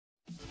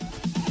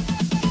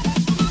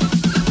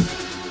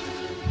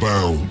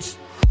bounds.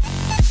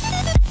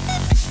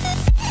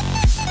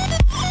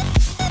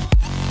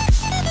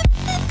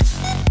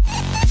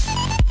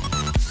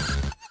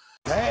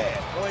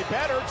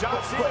 Better.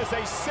 John Cena is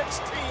a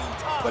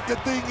 16-time. But the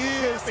thing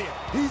is,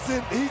 he's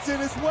in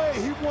his way.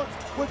 He wants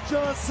what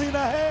John Cena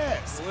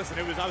has. Well, listen,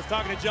 I was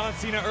talking to John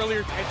Cena earlier.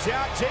 And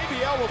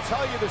JBL will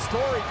tell you the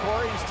story,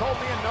 Corey. He's told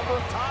me a number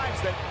of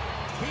times that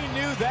he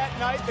knew that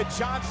night that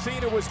John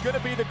Cena was going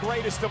to be the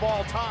greatest of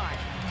all time.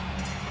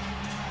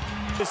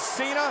 The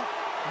Cena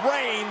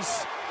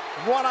Reigns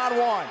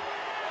one-on-one.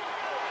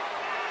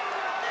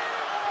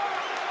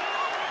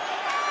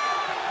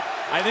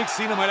 I think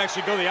Cena might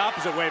actually go the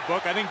opposite way,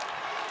 Book. I think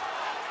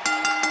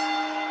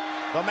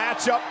the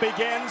matchup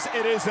begins.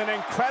 It is an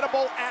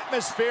incredible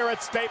atmosphere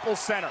at Staples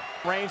Center.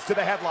 Reigns to the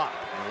headlock.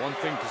 And one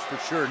thing is for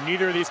sure,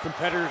 neither of these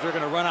competitors are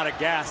going to run out of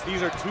gas.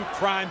 These are two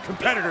prime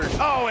competitors.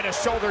 Oh, and a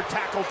shoulder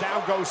tackle.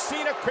 Down goes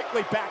Cena,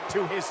 quickly back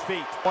to his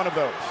feet. One of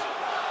those.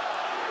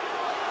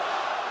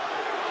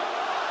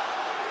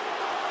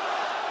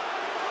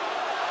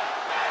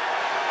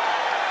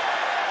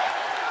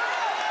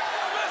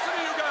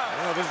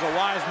 This is a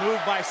wise move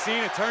by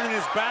Cena, turning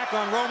his back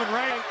on Roman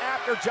Reigns.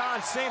 After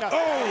John Cena,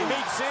 and he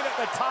meets Cena at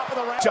the top of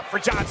the range. Up for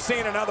John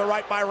Cena, another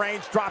right by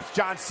Reigns, drops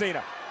John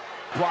Cena.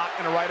 Block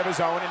and a right of his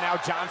own, and now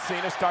John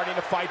Cena starting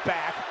to fight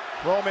back.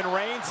 Roman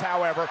Reigns,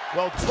 however,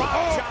 will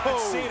drop John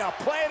Cena,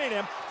 planting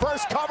him.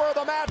 First cover of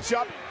the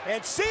matchup,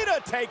 and Cena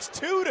takes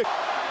two to...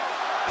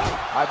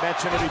 I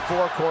mentioned it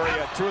before, Corey,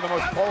 two of the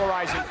most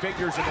polarizing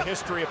figures in the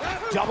history of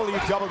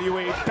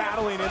WWE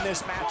battling in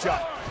this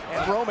matchup.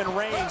 And Roman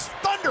Reigns,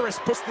 thunderous,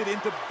 pushed it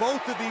into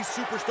both of these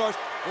superstars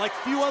like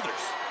few others.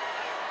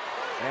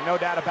 And no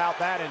doubt about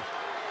that, and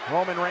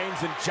Roman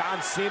Reigns and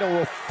John Cena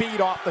will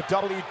feed off the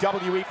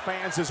WWE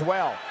fans as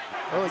well.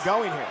 Early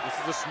going here. This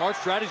is a smart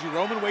strategy.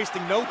 Roman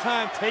wasting no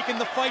time, taking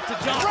the fight to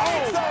John.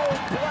 Reigns, though,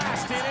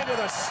 blasting into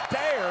the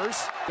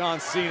stairs. John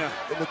Cena.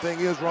 And the thing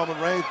is, Roman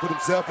Reigns put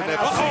himself in that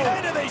position.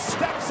 Into these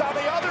steps on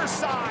the other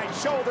side.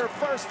 Shoulder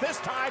first. This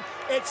time,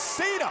 it's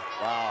Cena.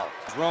 Wow.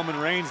 Roman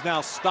Reigns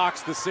now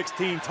stalks the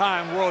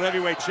 16-time World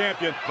Heavyweight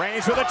Champion.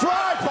 Reigns with a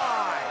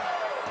drive-by.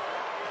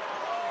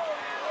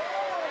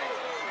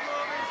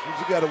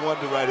 You got to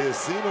wonder right here,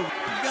 Cena.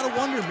 You got to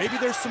wonder, maybe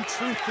there's some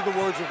truth to the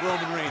words of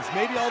Roman Reigns.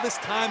 Maybe all this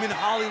time in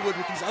Hollywood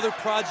with these other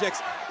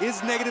projects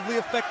is negatively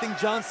affecting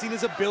John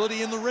Cena's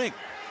ability in the ring.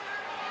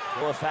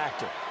 Or a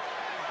factor. I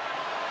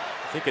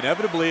think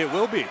inevitably it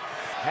will be.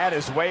 Had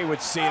his way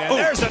with Cena. And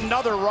there's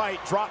another right,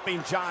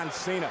 dropping John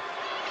Cena. I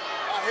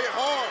hit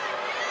hard.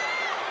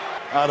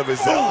 Out of his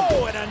zone.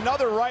 Oh, and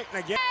another right,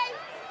 and again.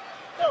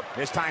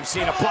 This time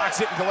Cena blocks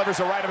it and delivers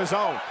a right of his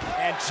own.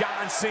 And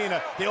John Cena,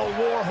 the old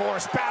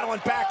warhorse, battling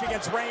back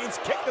against Reigns.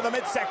 Kick to the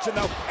midsection,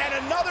 though.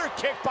 And another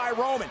kick by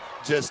Roman.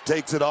 Just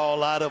takes it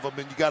all out of him,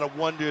 and you got to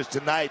wonder, is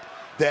tonight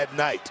that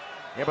night?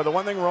 Yeah, but the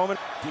one thing, Roman,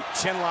 deep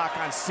chin lock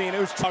on Cena,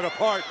 who's tug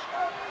apart.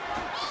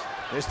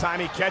 This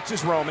time he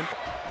catches Roman.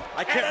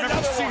 I can't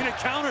remember seeing a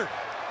counter.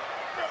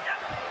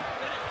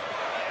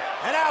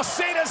 And now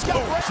Cena's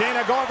got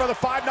Cena going for the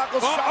five-knuckle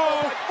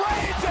shot.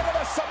 Reigns into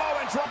the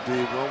Samoan drop.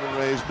 Roman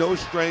Reigns, no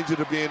stranger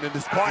to being in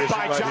this position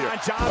by right John.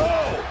 here. John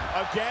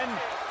again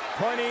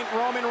pointing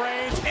Roman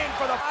Reigns in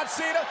for the hot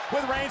Cena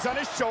with Reigns on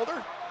his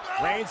shoulder.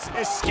 Reigns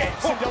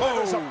escapes and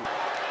delivers him.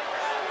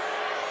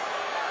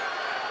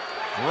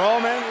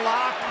 Roman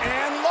locked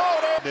and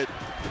loaded.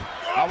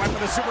 Went for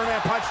the Superman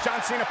punch.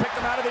 John Cena picked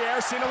him out of the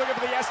air. Cena looking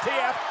for the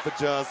STF. For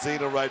John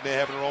Cena right now,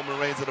 having Roman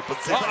Reigns in a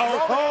position.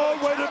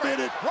 Wait a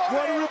minute.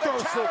 What a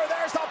reversal.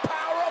 There's the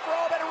power of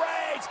Roman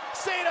Reigns.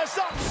 Cena's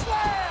up,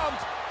 slammed.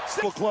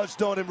 Full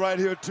clutched on him right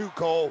here too,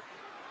 Cole.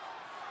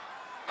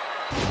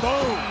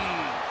 Boom.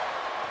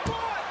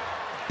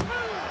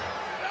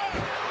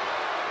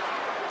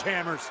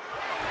 Hammers.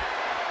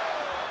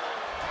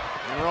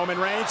 And Roman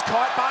Reigns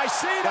caught by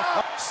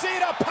Cena.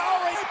 Cena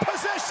powering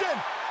position.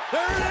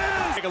 There it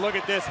is! Take a look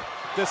at this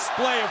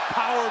display of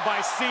power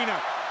by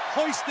Cena,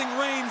 hoisting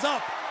Reigns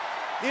up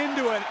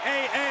into an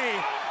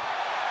AA.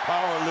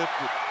 Power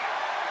lifted.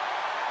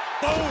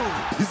 Boom!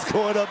 He's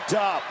going up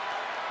top.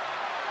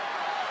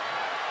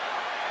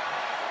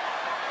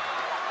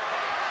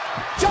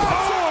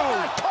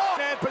 Johnson caught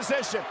in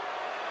position.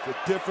 It's a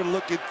different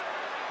look at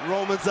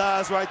Roman's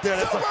eyes right there.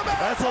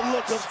 That's a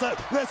look of,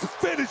 let's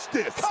finish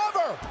this.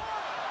 Cover!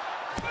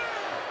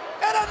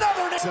 And another.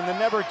 And the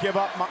never give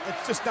up,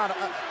 it's just not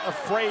a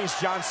phrase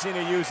John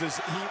Cena uses.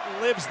 He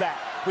lives that.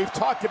 We've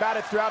talked about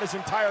it throughout his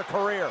entire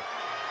career.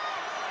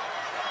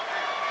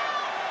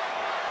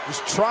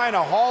 He's trying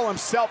to haul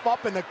himself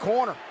up in the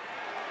corner.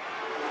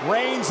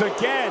 Reigns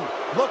again,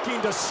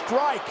 looking to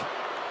strike.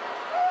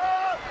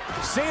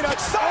 Cena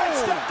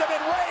sidestepped him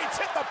and Reigns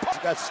hit the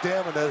punch. Got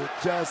stamina,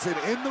 John Cena,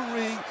 in the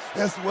ring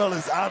as well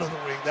as out of the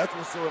ring. That's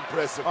what's so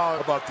impressive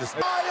about this.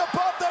 High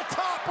above the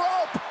top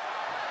rope.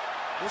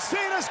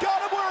 Cena's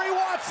got him where he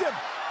wants him.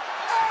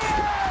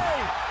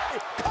 Hey!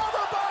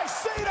 Cover by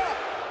Cena.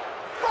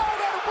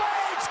 Roman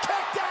Reigns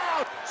kicked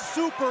out.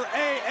 Super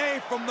AA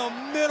from the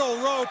middle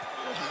rope.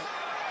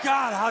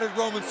 God, how did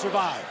Roman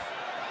survive?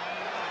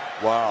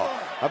 Wow.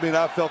 I mean,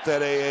 I felt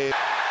that AA.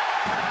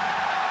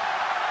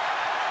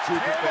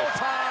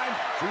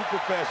 True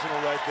professional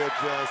right there,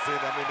 John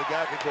Cena. I mean, the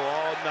guy can go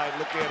all night.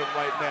 Look at him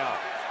right now.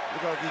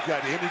 Look how he's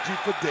got energy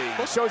for days.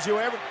 Tells you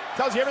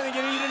everything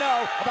you need to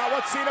know about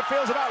what Cena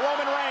feels about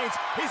Roman Reigns.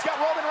 He's got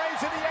Roman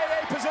Reigns in the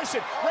AA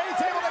position. Reigns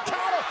able to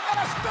counter and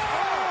a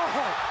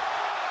spear.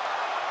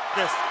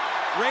 This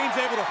Reigns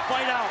able to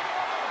fight out.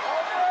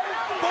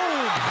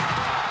 Boom!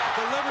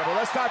 Delivered. But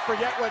let's not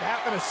forget what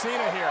happened to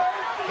Cena here.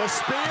 The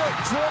spear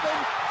driven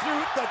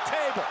through the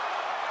table.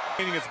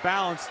 Maintaining its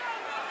balance.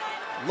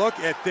 Look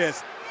at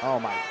this. Oh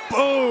my.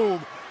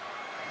 Boom!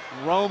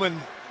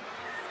 Roman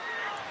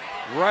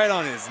right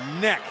on his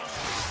neck.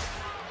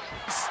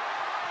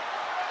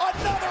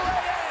 Another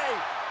AA!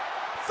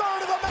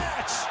 Third of the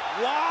match!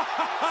 Wow!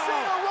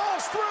 Cena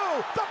rolls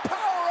through! The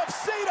power of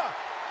Cena!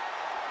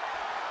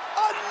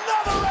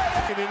 Another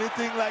AA!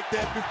 Anything like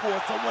that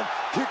before, someone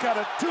kick out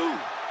of 2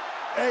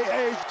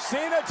 AA.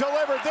 Cena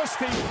delivered this,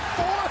 the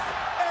 4th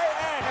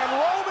AA, and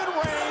Roman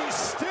Reigns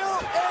still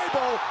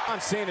able.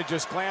 Cena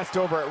just glanced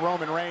over at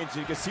Roman Reigns.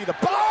 You can see the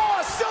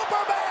a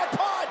Superman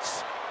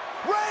punch.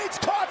 Reigns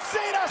caught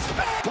Cena,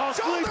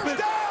 shoulders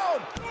down.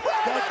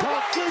 Roman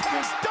Reigns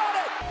has done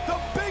it. The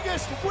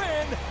biggest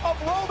win of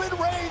Roman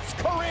Reigns'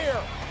 career.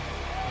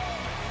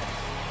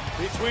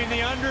 Between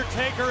the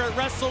Undertaker at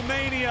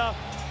WrestleMania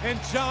and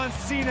John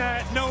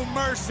Cena at No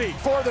Mercy.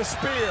 For the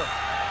spear.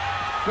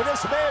 But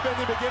this may have been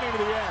the beginning of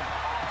the end.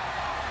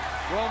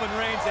 Roman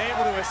Reigns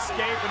able to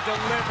escape and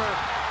deliver.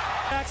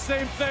 Exact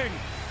same thing.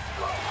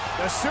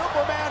 The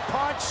Superman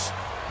punch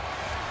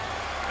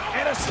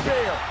and a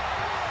spear.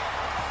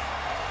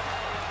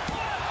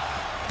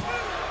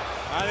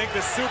 I think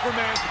the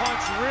Superman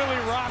punch really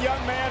rocked.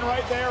 Young man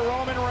right there,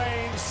 Roman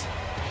Reigns.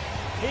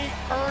 He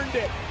earned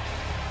it.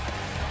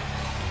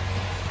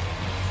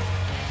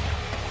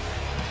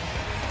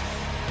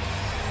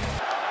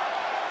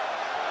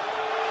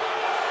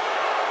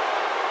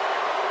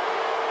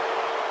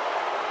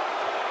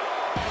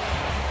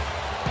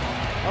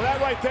 Well,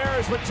 that right there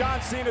is what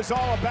John Cena's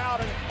all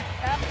about. And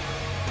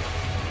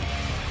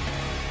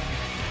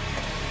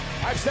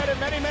I've said it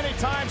many, many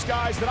times,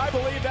 guys, that I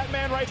believe that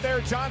man right there,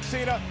 John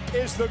Cena,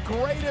 is the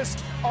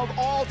greatest of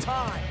all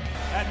time.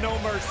 At No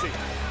Mercy.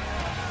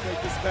 I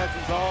think this match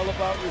was all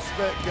about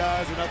respect,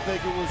 guys, and I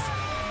think it was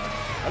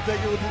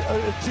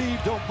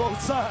achieved on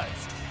both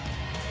sides.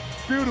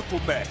 Beautiful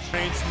match.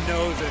 Reigns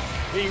knows it.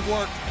 He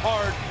worked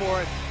hard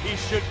for it. He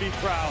should be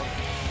proud.